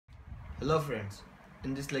Hello friends,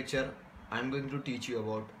 in this lecture I am going to teach you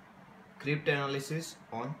about cryptanalysis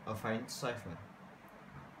on Affine Cipher.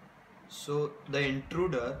 So the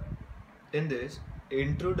intruder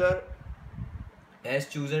has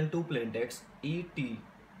chosen two plaintexts ET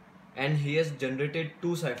and he has generated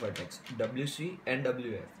two ciphertexts WC and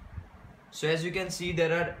WF. So as you can see,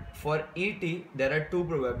 for ET there are two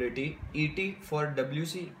probability, ET for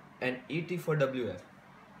WC and ET for WF.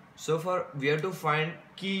 So we have to find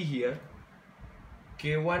key here,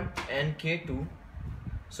 K1 and K2.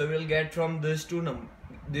 So we'll get from these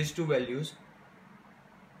two values.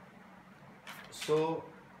 So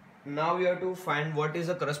now we have to find what is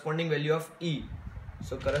the corresponding value of E.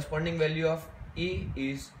 So corresponding value of E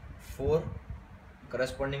is 4,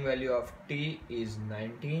 corresponding value of T is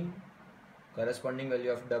 19, corresponding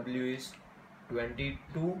value of W is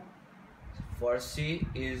 22, for C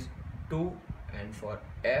is 2 and for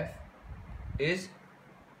F is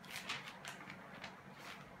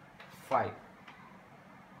 5.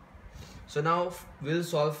 So now we'll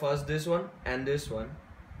solve first this one and this one.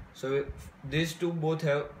 So these two both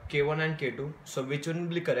have K1 and K2. So which will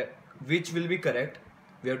be correct?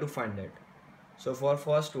 We have to find that. So for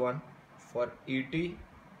first one, for ET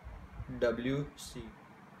WC,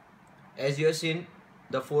 as you have seen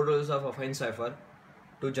the 4 rules of Affine Cipher,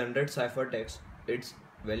 to generate ciphertext, its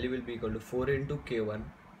value will be equal to 4 into K1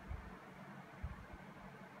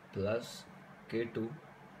 plus K2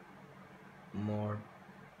 mod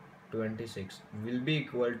 26 will be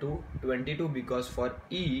equal to 22, because for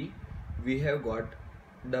E we have got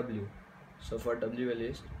W. So for W value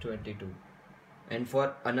is 22, and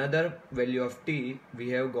for another value of T we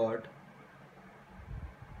have got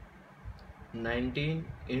 19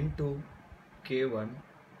 into K1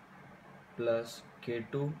 plus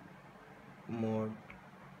K2 mod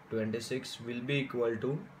 26 will be equal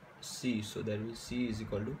to C. So there will C is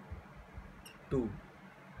equal to 2.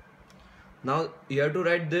 Now you have to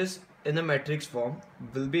write this in a matrix form.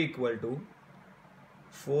 Will be equal to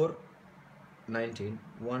 4, 19,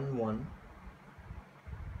 1, 1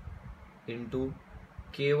 into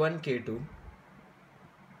K1, K2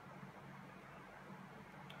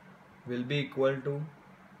 will be equal to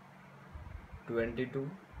 22,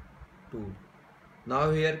 2. Now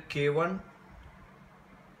here K1,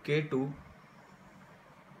 K2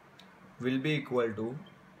 will be equal to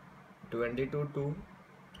 22, 2,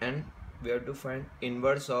 and we have to find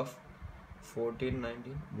inverse of 14,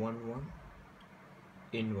 19, 1, 1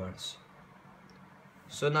 inverse.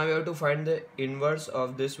 So now we have to find the inverse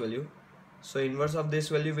of this value. So inverse of this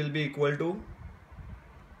value will be equal to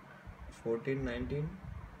 14, 19,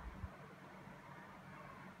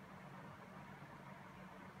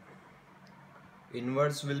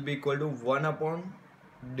 inverse will be equal to 1 upon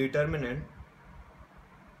determinant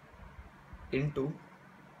into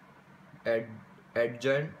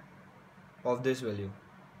adjoint of this value.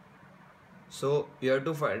 So you have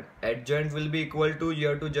to find adjoint will be equal to, you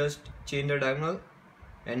have to just change the diagonal,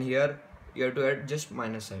 and here you have to add just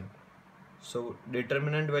minus sign. So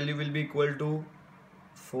determinant value will be equal to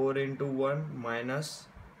 4 into 1 minus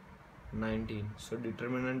 19. So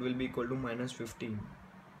determinant will be equal to minus 15,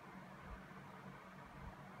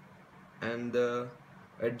 and the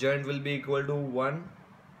adjoint will be equal to 1,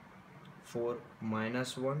 4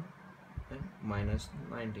 minus 1 and minus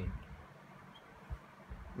 19.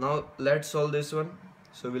 Now let's solve this one.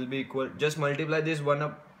 So will be equal, just multiply this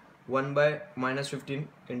 1 by minus 15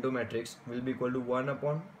 into matrix, will be equal to 1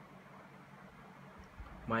 upon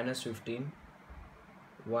minus 15,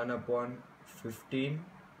 1 upon 15,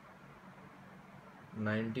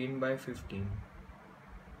 19 by 15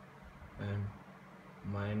 and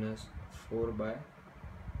minus 4 by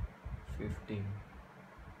 15.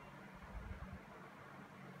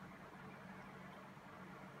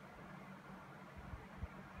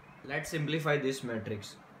 Let's simplify this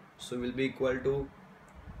matrix. So will be equal to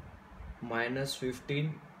minus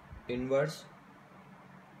 15 inverse,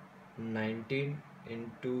 19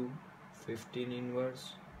 into 15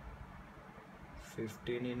 inverse,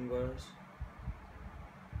 15 inverse,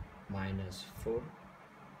 minus 4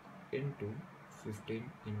 into 15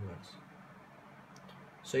 inverse.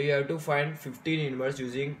 So you have to find 15 inverse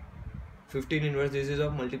using 15 inverse. This is a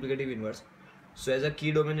multiplicative inverse. So as a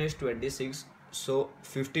key domain is 26, so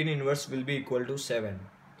 15 inverse will be equal to 7.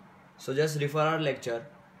 So just refer our lecture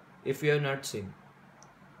if you have not seen.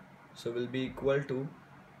 So will be equal to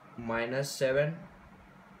minus 7,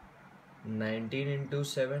 19 into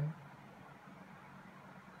 7,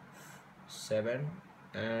 7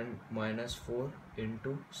 and minus 4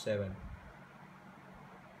 into 7.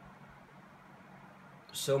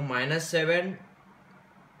 So minus 7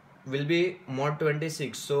 will be mod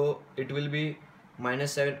 26, so it will be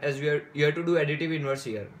minus 7, as you have to do additive inverse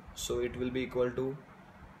here, so it will be equal to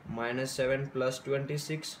minus 7 plus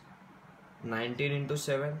 26, 19 into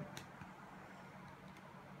 7,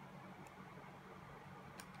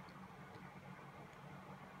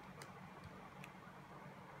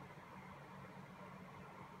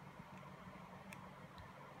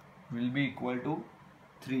 will be equal to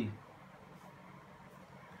 3.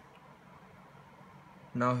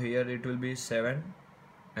 Now here it will be 7,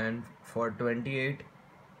 and for 28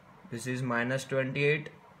 this is minus 28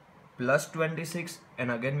 plus 26,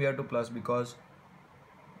 and again we have to plus because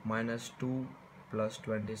minus 2 plus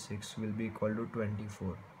 26 will be equal to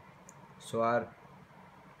 24. So our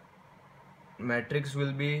matrix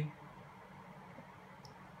will be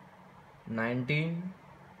 19,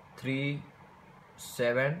 3,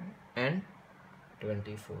 7 and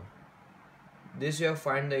 24. This you have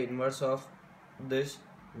find the inverse of this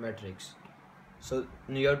matrix. So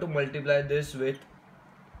you have to multiply this with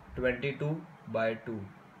 22 by 2,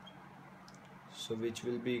 so which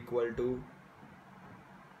will be equal to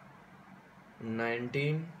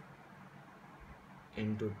 19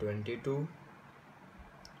 into 22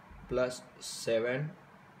 plus 7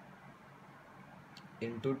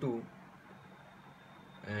 into 2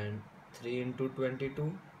 and 3 into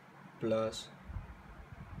 22 plus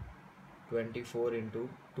 24 into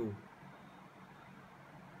 2,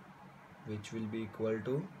 which will be equal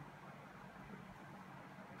to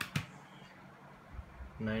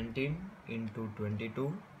 19 into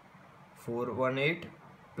 22, 418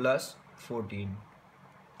 plus 14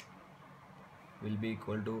 will be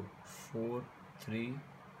equal to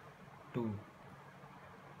 432.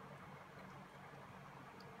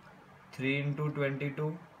 3 into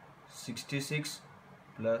 22, 66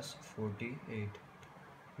 plus 48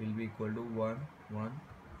 will be equal to 114.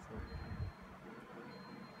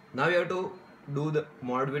 Now you have to do the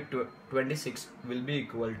mod with 26 will be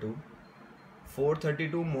equal to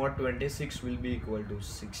 432 mod 26 will be equal to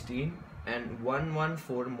 16, and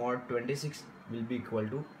 114 mod 26 will be equal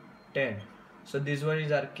to 10. So this one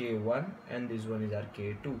is our K1 and this one is our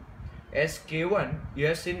K2. As K1, you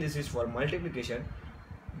have seen this is for multiplication.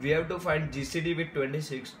 We have to find GCD with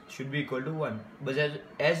 26 should be equal to 1. But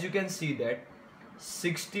as you can see that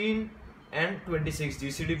 16 and 26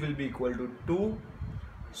 GCD will be equal to 2.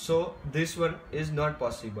 So this one is not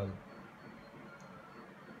possible.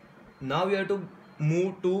 Now we have to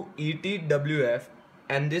move to ETWF,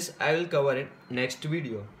 and this I will cover in next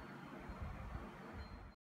video.